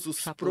 todos os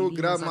Chapolinos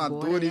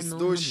programadores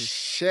do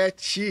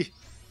chat.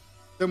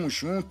 Tamo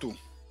junto.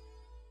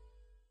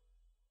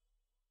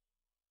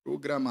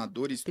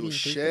 Programadores do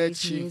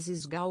chat. 33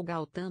 meses,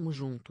 GauGau, tamo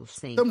junto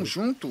sempre. Tamo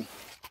junto.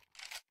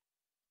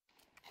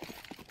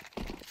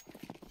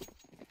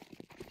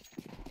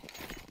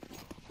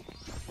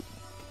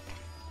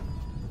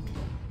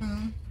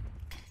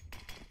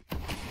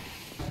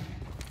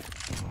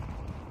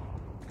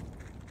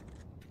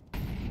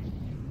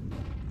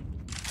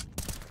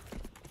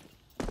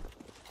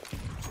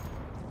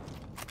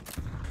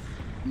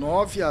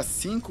 Nove a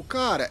 5,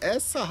 cara,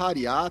 essa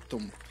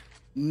Hariatom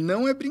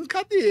não é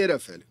brincadeira,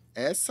 velho.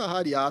 Essa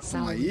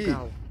Hariatom aí,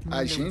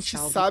 a gente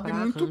sabe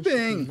muito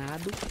bem.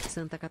 Queimado,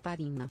 Santa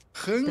Catarina.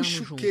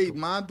 Rancho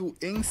Queimado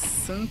em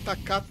Santa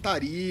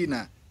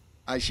Catarina.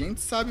 A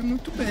gente sabe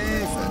muito bem,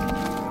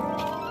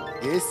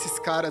 velho. Esses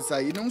caras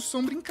aí não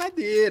são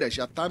brincadeira.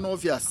 Já tá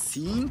 9 a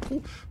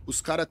 5,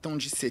 os caras estão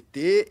de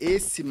CT.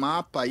 Esse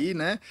mapa aí,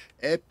 né,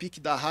 é pique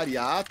da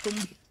Hariatom.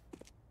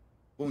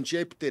 Bom dia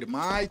aí pro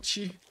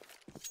Termite.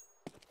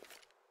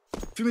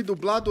 Filme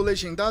dublado,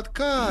 legendado,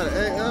 cara,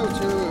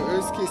 eu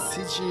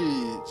esqueci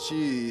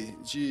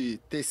de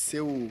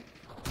tecer o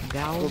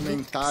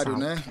comentário,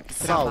 né?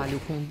 Trabalho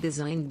com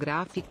design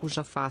gráfico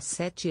já faz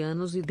 7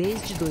 anos e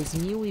desde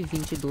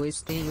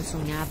 2022 tenho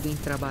sonhado em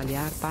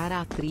trabalhar para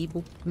a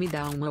tribo. Me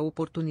dá uma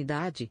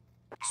oportunidade?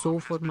 Sou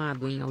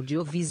formado em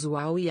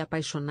audiovisual e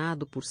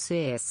apaixonado por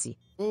CS.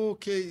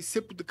 Ok,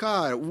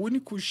 cara, o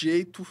único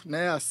jeito,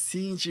 né,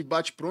 assim, de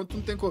bate-pronto,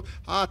 não tem como...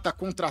 tá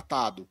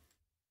contratado.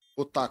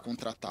 Ou tá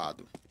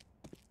contratado.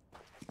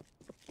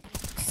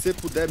 Se você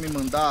puder me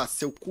mandar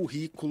seu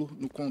currículo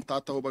no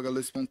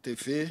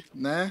contato@gaules.tv,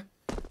 né?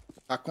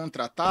 Tá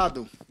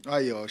contratado?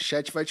 Aí, ó, o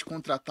chat vai te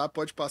contratar,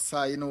 pode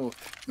passar aí no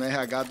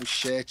RH do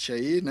chat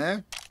aí,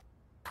 né?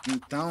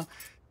 Então,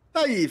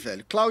 tá aí,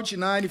 velho.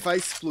 CLOUD9 vai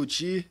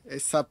explodir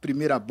essa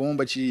primeira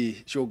bomba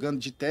jogando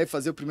de TF,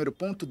 fazer o primeiro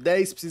ponto.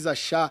 10, precisa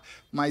achar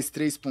mais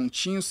 3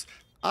 pontinhos.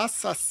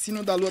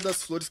 Assassino da Lua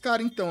das Flores.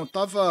 Cara, então, eu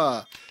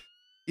tava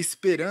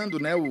esperando,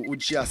 né, o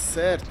dia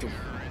certo.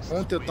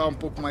 Ontem eu tava um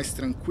pouco mais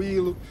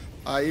tranquilo,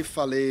 aí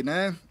falei,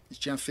 né,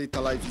 tinha feito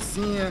a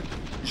livezinha,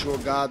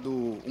 jogado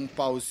um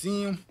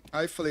pauzinho,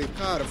 aí falei,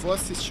 cara, vou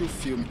assistir o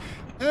filme.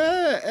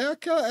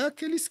 É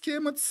aquele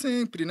esquema de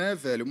sempre, né,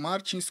 velho?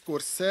 Martin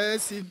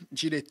Scorsese,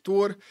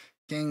 diretor,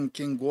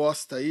 quem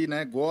gosta aí,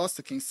 né,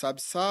 gosta, quem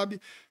sabe,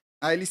 sabe.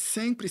 Aí ele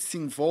sempre se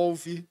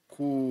envolve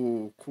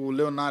com o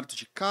Leonardo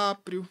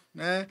DiCaprio,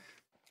 né?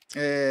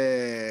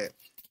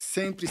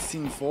 Sempre se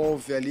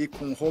envolve ali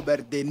com o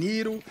Robert De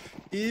Niro.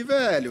 E,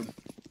 velho,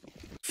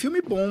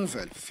 filme bom,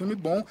 velho. Filme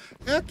bom.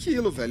 É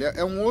aquilo, velho.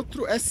 É um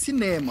outro... É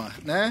cinema,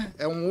 né?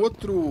 É um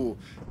outro...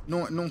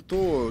 Não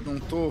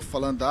tô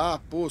falando,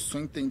 pô, sou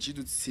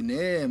entendido de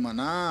cinema,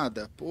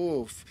 nada.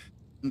 Pô,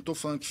 não tô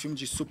falando que filme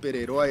de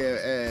super-herói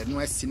não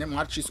é cinema.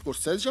 Martin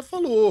Scorsese já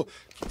falou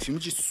que filme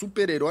de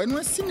super-herói não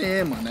é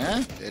cinema,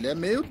 né? Ele é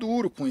meio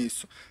duro com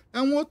isso.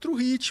 É um outro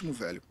ritmo,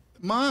 velho.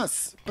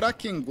 Mas, pra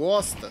quem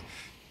gosta,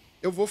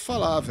 eu vou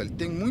falar, velho.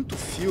 Tem muito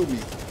filme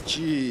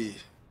de...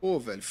 Pô,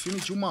 velho, filme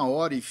de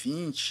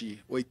 1h20,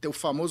 o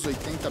famoso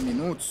 80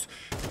 minutos.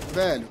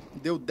 Velho,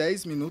 deu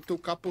 10 minutos, eu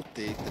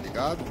capotei, tá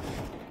ligado?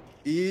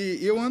 E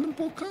eu ando um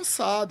pouco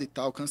cansado e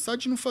tal. Cansado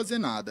de não fazer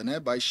nada, né,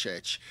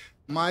 Baixete?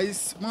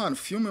 Mas, mano,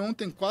 filme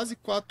ontem, quase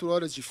 4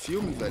 horas de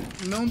filme, velho.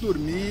 Não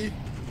dormi,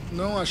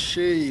 não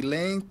achei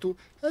lento.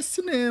 É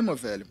cinema,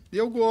 velho. E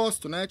eu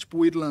gosto, né? Tipo,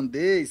 o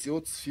Irlandês e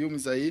outros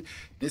filmes aí,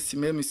 nesse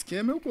mesmo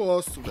esquema, eu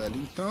gosto, velho.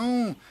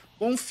 Então,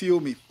 bom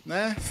filme,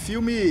 né?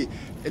 Filme,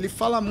 ele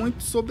fala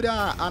muito sobre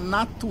a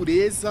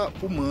natureza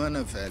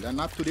humana, velho. A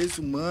natureza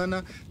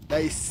humana,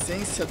 da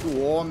essência do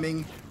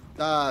homem,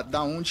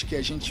 da onde que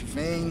a gente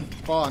vem,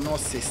 qual a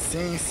nossa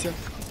essência,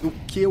 do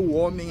que o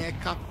homem é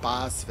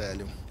capaz,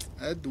 velho.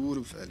 É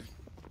duro, velho.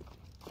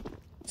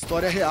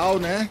 História real,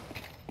 né?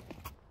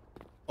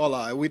 Ó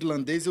lá, o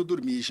Irlandês eu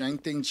dormi, já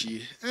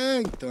entendi.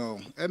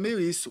 Então, é meio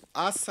isso.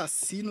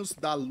 Assassinos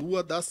da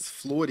Lua das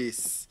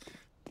Flores.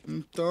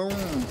 Então...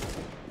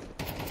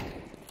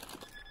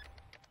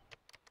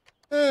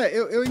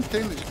 eu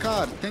entendo.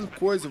 Cara, tem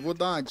coisa, eu vou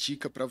dar uma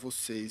dica pra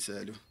vocês,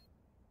 velho.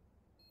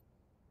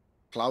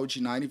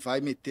 CLOUD9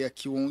 vai meter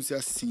aqui o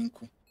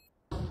 11-5.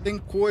 Tem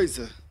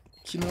coisa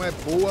que não é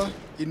boa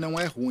e não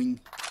é ruim.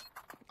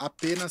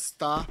 Apenas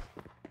tá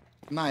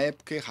na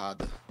época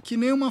errada. Que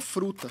nem uma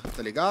fruta,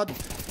 tá ligado?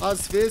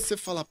 Às vezes você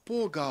fala,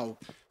 pô, Gal,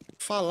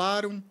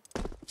 falaram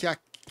que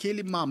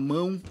aquele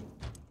mamão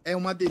é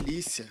uma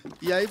delícia.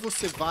 E aí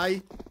você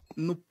vai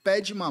no pé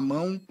de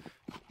mamão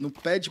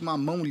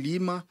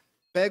lima,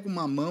 pega o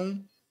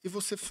mamão e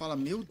você fala,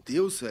 meu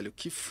Deus, velho,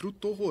 que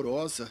fruta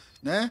horrorosa,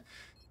 né?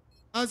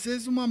 Às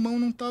vezes o mamão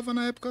não tava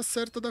na época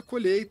certa da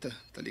colheita,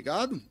 tá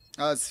ligado?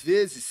 Às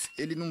vezes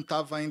ele não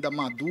tava ainda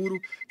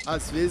maduro,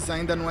 às vezes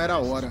ainda não era a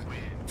hora.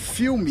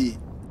 Filme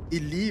e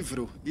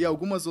livro e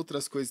algumas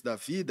outras coisas da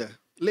vida,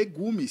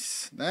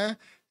 legumes, né?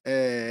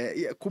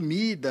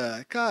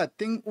 Comida, cara,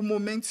 tem o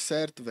momento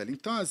certo, velho.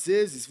 Então, às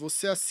vezes,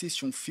 você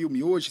assiste um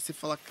filme hoje e você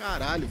fala,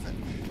 caralho, velho,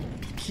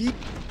 que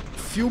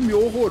filme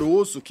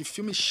horroroso, que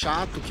filme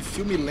chato, que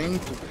filme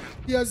lento.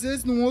 E às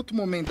vezes, num outro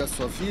momento da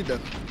sua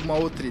vida, uma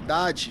outra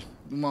idade,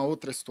 numa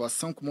outra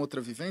situação, com uma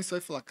outra vivência, você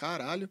vai falar,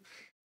 caralho,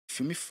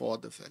 filme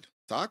foda, velho,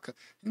 saca?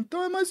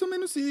 Então é mais ou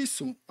menos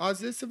isso. Às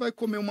vezes você vai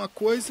comer uma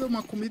coisa,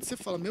 uma comida, e você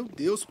fala, meu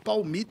Deus,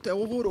 palmito é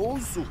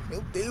horroroso.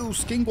 Meu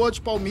Deus, quem gosta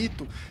de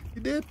palmito? E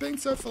de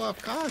repente você vai falar,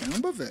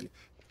 caramba, velho,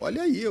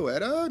 olha aí, eu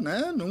era,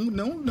 né,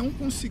 não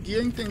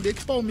conseguia entender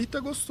que palmito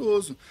é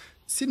gostoso.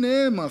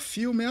 Cinema,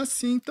 filme é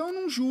assim, então eu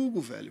não julgo,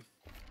 velho.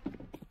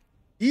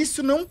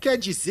 Isso não quer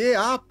dizer,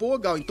 pô,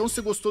 Gal, então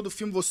você gostou do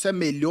filme, você é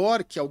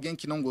melhor que alguém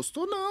que não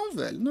gostou? Não,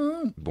 velho,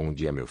 não. Bom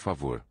dia, meu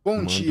favor.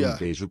 Bom dia. Um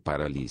beijo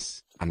para a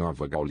Liz, a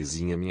nova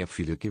Gaulezinha, minha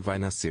filha que vai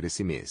nascer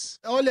esse mês.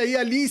 Olha aí,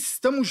 Alice,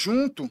 estamos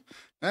junto,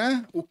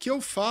 né? O que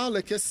eu falo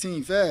é que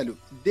assim, velho,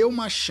 dê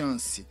uma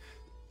chance.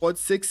 Pode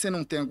ser que você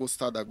não tenha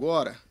gostado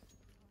agora,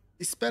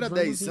 espera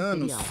 10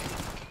 anos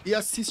e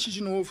assiste de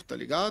novo, tá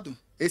ligado?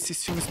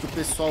 Esses filmes que o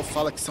pessoal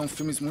fala que são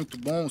filmes muito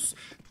bons,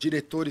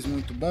 diretores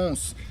muito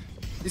bons...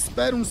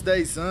 Espera uns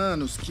 10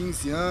 anos,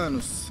 15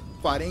 anos,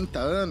 40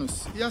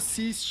 anos e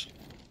assiste.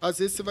 Às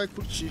vezes você vai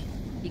curtir.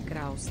 E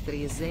Kraus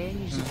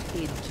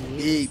 3LGT.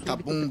 Eita,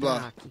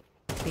 bumba.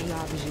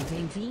 Teavge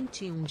vem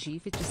 21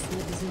 gift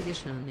subs in the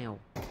channel.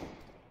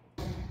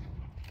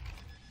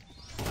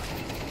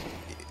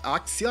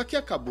 Aqui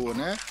acabou,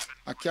 né?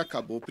 Aqui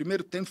acabou. O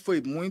primeiro tempo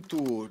foi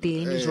muito...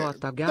 TNJ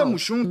Tamo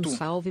junto. Um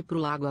salve pro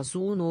Lago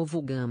Azul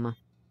Novo Gama.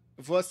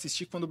 Vou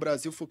assistir quando o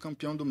Brasil for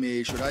campeão do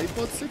Major. Aí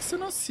pode ser que você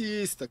não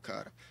assista,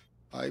 cara.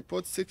 Aí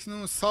pode ser que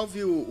não...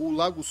 Salve o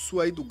Lago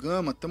Sul aí do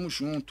Gama, tamo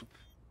junto.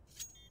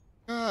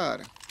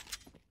 Cara,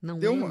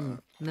 deu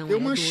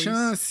uma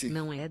chance.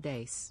 Não é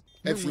 10.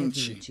 É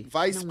 20.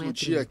 Vai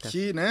explodir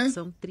aqui, né?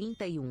 São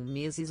 31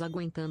 meses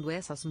aguentando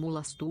essas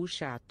mulas too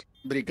chato.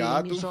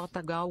 Obrigado.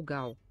 MJ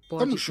GauGau.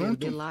 Pode ser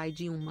delay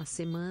de uma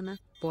semana,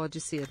 pode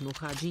ser no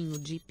radinho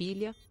de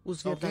pilha.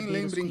 Os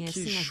verdadeiros lembrem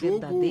que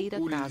jogo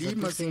o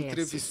Limas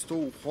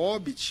entrevistou o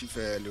Hobbit,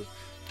 velho.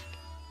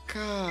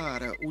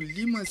 Cara, o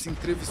Limas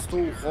entrevistou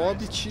o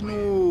Hobbit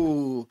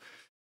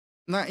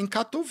em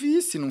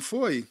Katowice, não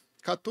foi?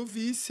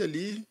 Katowice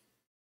ali.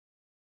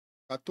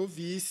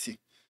 Katowice.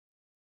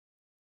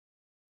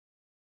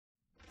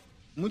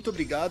 Muito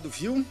obrigado,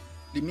 viu?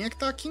 Liminha que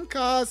tá aqui em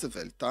casa,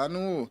 velho. Tá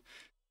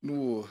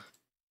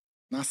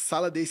na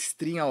sala de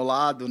stream ao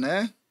lado,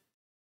 né?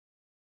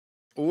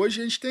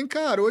 Hoje a gente tem,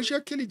 cara, hoje é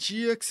aquele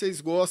dia que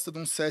vocês gostam de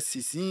um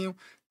CSzinho,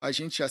 a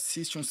gente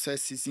assiste um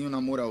CSzinho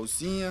na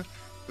moralzinha.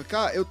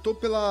 Cara, eu tô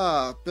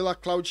pela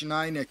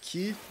Cloud9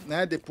 aqui,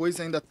 né? Depois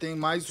ainda tem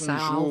mais um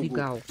Salve, jogo.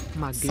 Gal.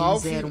 Magrin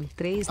Salve.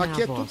 013 na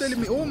Aqui é voz. tudo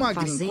ele. Ô,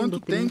 Magrin, Fazendo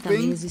quanto 30 tempo,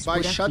 hein? meses por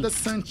Baixada aqui.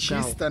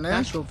 Santista, Gal, né?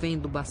 Tá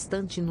chovendo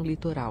bastante no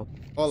litoral.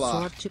 Olá.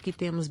 Sorte que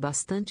temos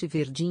bastante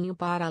verdinho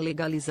para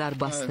legalizar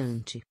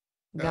bastante.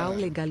 Gal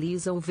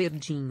legaliza o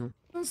verdinho.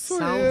 Não sou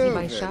Salve, eu,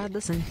 Baixada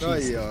velho. Santista.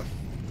 Aí, ó.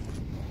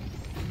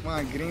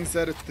 Magrin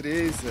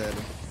 03,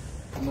 velho.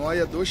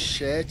 Noia do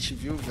chat,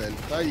 viu, velho?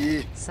 Tá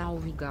aí.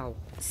 Salve, Gal.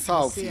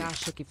 Salve. Você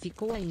acha que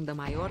ficou ainda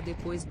maior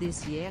depois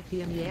desse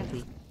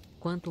RMR?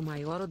 Quanto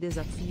maior o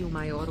desafio,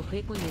 maior o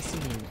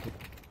reconhecimento.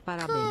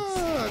 Parabéns.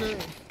 Cara,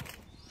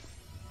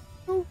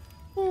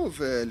 pô,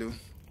 velho.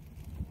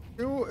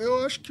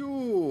 Eu acho que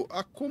a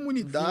 20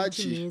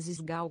 comunidade. meses,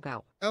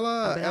 GauGau.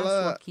 Ela.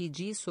 Abraço aqui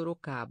de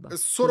Sorocaba.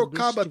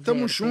 Sorocaba, Quando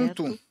tamo estiver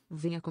junto. perto,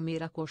 venha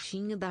comer a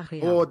coxinha da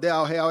Real. Ô,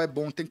 a Real é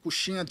bom. Tem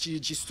coxinha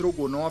de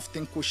estrogonofe,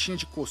 tem coxinha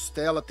de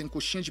costela, tem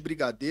coxinha de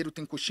brigadeiro,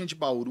 tem coxinha de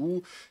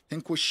bauru, tem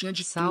coxinha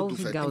de Salve,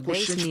 tudo, velho. Gal, Tem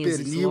coxinha 10 de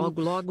meses, pernil,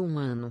 logo um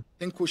ano.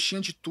 tem coxinha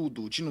de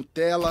tudo, de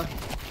Nutella.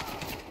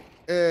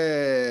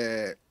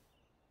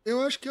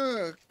 Eu acho que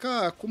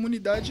cara, a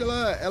comunidade,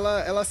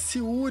 ela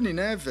se une,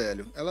 né,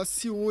 velho? Ela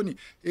se une.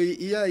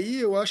 E aí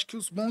eu acho que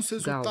os bons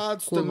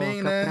resultados Gal, também,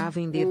 coloca né? pra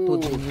vender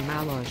todinho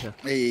na loja.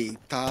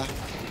 Eita,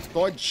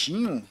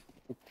 todinho?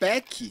 O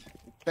pack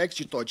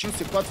de todinho,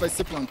 C4 vai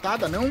ser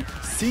plantada, não?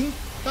 Sim,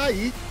 tá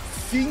aí.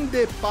 Fim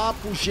de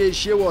papo,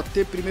 GG,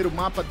 OT, primeiro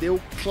mapa deu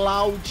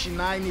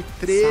Cloud9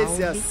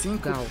 13 a 5.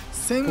 Gal,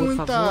 Sem por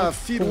muita favor,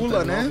 firula,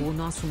 compra né? logo o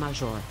nosso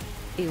Major.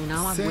 Eu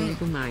não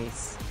aguento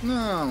mais.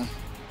 Não,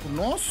 o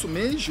nosso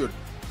Major,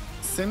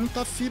 sem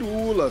muita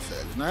firula,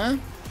 velho, né?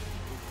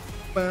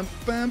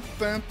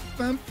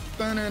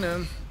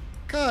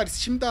 Cara, esse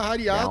time da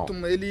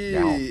Hariatum,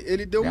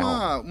 ele deu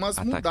umas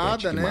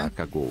mudadas, né?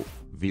 Marca gol,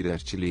 vira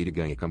artilheiro e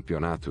ganha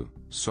campeonato,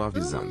 só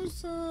avisando.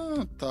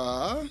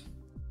 Tá.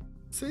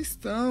 Vocês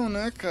estão,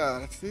 né,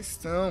 cara? Vocês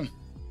estão.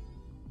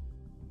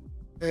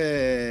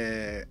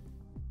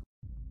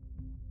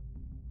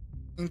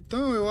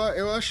 Então,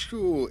 eu acho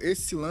que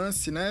esse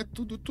lance, né,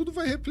 tudo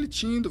vai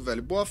refletindo,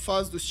 velho. Boa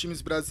fase dos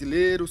times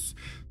brasileiros,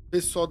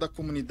 pessoal da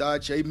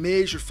comunidade aí,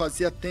 Major,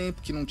 fazia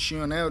tempo que não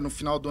tinha, né, no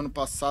final do ano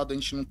passado a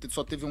gente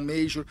só teve um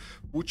Major,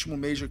 o último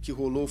Major que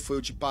rolou foi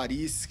o de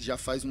Paris, que já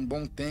faz um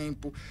bom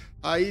tempo.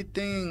 Aí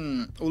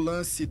tem o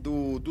lance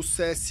do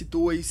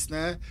CS2,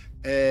 né,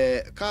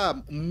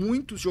 cara,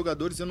 muitos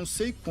jogadores, eu não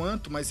sei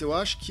quanto, mas eu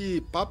acho que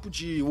papo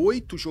de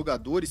 8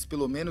 jogadores,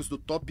 pelo menos, do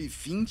top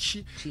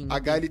 20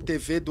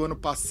 HLTV do ano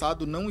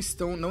passado não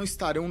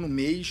estarão no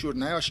Major,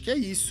 né? Eu acho que é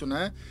isso,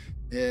 né?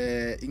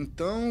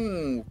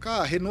 Então,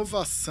 cara,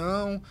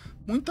 renovação,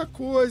 muita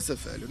coisa,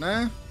 velho,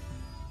 né?